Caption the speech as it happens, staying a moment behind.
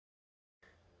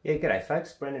Yeah, g'day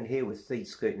folks, Brendan here with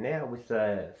eScootNow with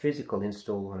a physical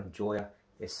install on a Joyor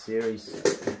S Series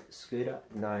scooter,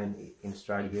 known in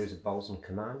Australia here as a Bolson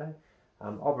Commando.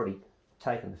 I've already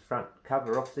taken the front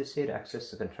cover off this here to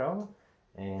access the controller,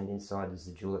 and inside is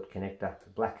the Joyor connector, the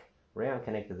black round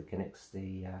connector that connects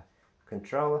the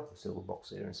controller, the silver box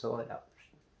there inside, up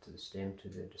to the stem to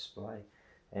the display.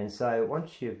 And so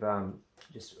once you've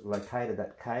just located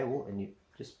that cable and you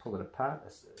just pull it apart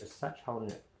as such,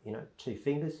 holding it, two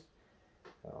fingers,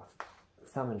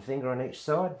 thumb and finger on each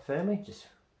side firmly, just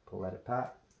pull that apart.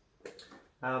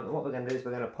 And what we're going to do is we're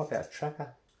going to pop our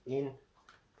tracker in,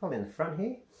 probably in the front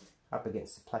here, up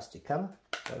against the plastic cover.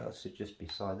 So it'll sit just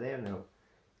beside there, and it'll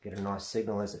get a nice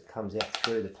signal as it comes out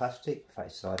through the plastic,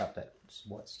 face side up. That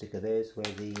white sticker there is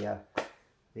where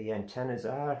the antennas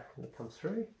are when it comes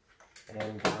through.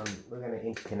 And we're going to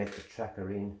interconnect the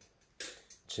tracker in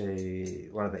to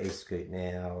one of the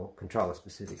eScootNow controller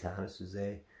specific harnesses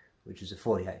there, which is a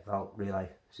 48 volt relay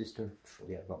system,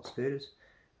 48 volt scooters,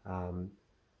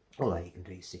 although you can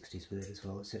do 60s with it as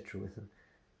well, etc. with them.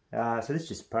 So this is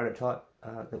just a prototype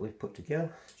that we've put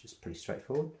together, just pretty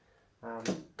straightforward.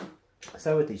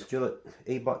 So with these Joyor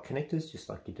e-bike connectors, just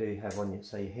like you do have on your,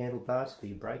 say, your handlebars for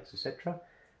your brakes, etc.,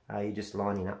 you're just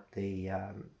lining up the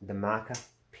marker,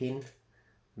 pin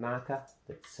marker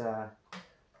that's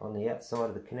on the outside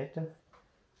of the connector,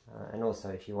 and also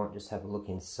if you want, just have a look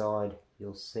inside.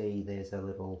 You'll see there's a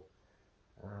little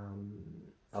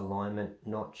alignment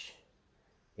notch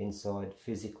inside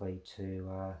physically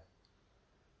to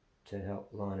help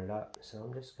line it up. So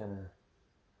I'm just going to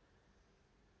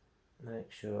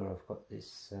make sure I've got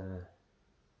this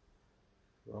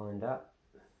lined up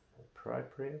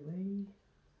appropriately.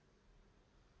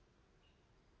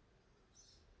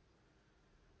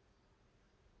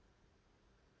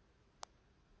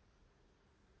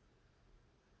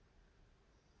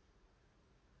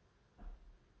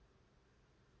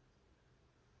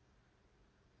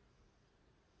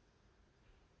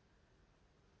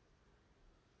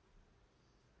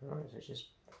 Alright, so just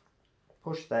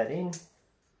push that in.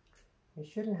 You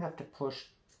shouldn't have to push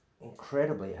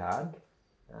incredibly hard,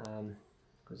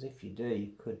 because if you do,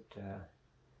 you could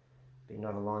be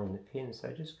not aligning the pin. So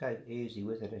just go easy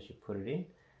with it as you put it in.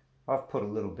 I've put a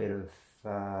little bit of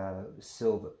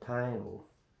silver paint or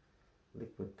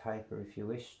liquid paper, if you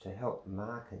wish, to help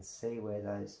mark and see where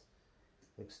those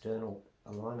external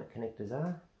alignment connectors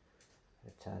are.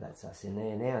 But that's us in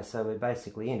there now. So we're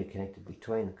basically interconnected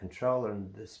between the controller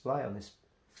and the display on this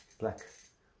black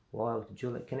wire with the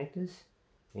Joyor connectors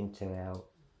into our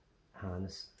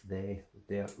harness there,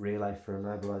 the relay for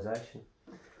immobilisation.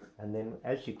 And then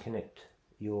as you connect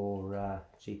your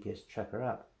GPS tracker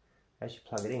up, as you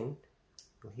plug it in,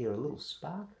 you'll hear a little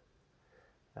spark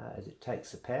as it takes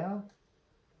the power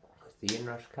with the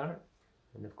inrush current,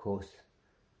 and of course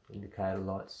indicator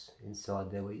lights inside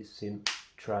there where your SIM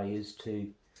tray is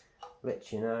to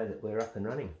let you know that we're up and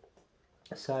running.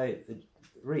 So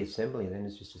reassembly then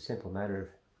is just a simple matter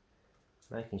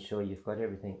of making sure you've got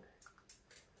everything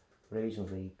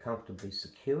reasonably comfortably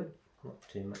secured, not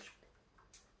too much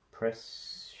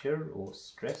pressure or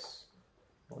stress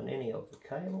on any of the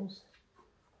cables,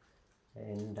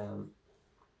 and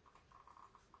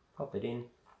pop it in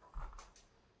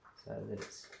so that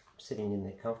it's sitting in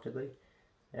there comfortably.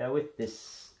 Now with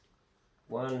this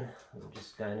one, I'm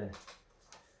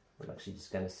actually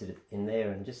just going to sit it in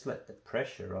there and just let the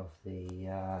pressure of the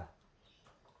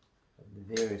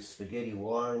various spaghetti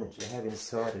wiring that you have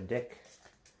inside a deck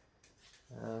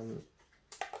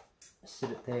sit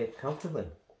it there comfortably.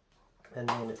 And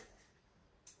then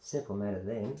simple matter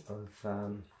then of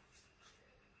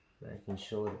making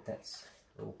sure that that's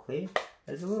all clear.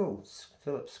 There's a little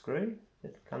Phillips screw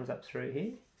that comes up through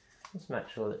here. Just make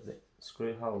sure that the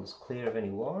screw hole is clear of any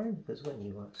wiring, because when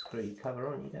you screw your cover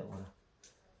on, you don't want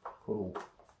to put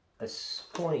a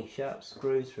pointy sharp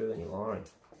screw through any wiring.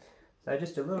 So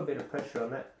just a little bit of pressure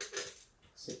on that,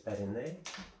 sit that in there,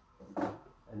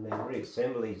 and then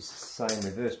reassembly is the same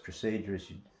reverse procedure as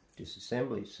you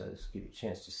disassembly, so this will give you a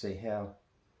chance to see how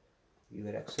you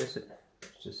would access it.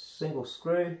 It's just a single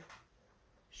screw,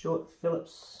 short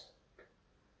Phillips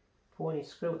pointy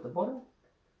screw at the bottom,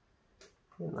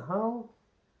 in the hole,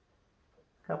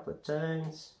 a couple of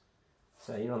turns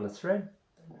so you're on the thread,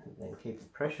 and then keep the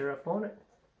pressure up on it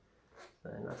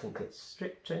so nothing gets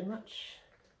stripped too much.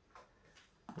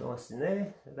 Nice in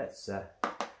there. That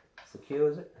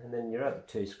secures it, and then your other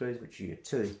two screws, which are your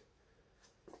two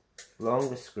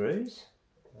longer screws,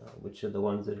 which are the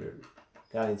ones that are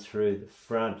going through the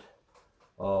front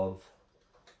of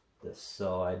the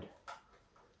side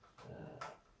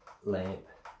lamp.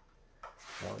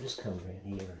 So I'll just come around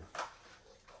here and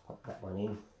pop that one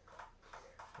in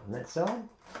on that side.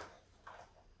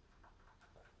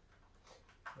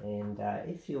 And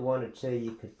if you wanted to,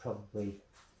 you could probably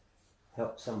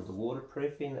help some of the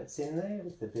waterproofing that's in there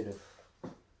with a bit of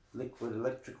liquid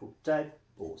electrical tape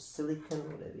or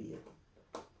silicone, whatever your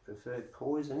preferred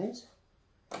poison is,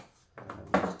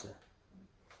 just to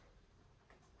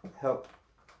help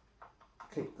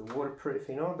keep the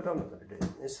waterproofing on. But I'm not going to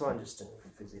do this one, just to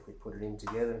physically put it in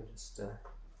together and just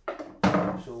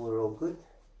make sure we're all good.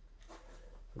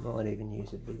 I might even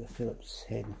use a bigger Phillips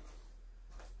head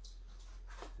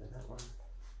for that one,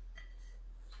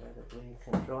 so that we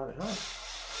can drive it home.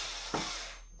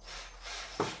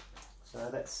 So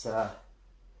that's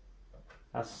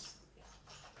us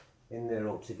in there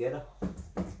all together.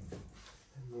 And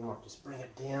we might just bring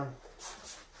it down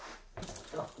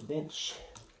off the bench,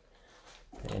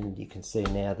 and you can see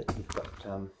now that you've got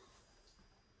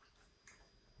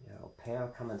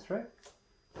power coming through,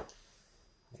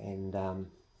 and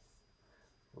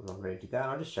we're all ready to go.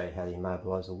 I'll just show you how the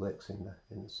immobiliser works in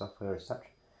the software as such.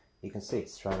 You can see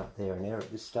it's thrown up there an error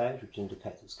at this stage, which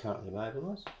indicates it's currently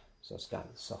immobilised. So I'll start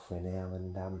with the software now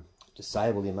and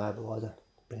disable the immobiliser,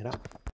 bring it up.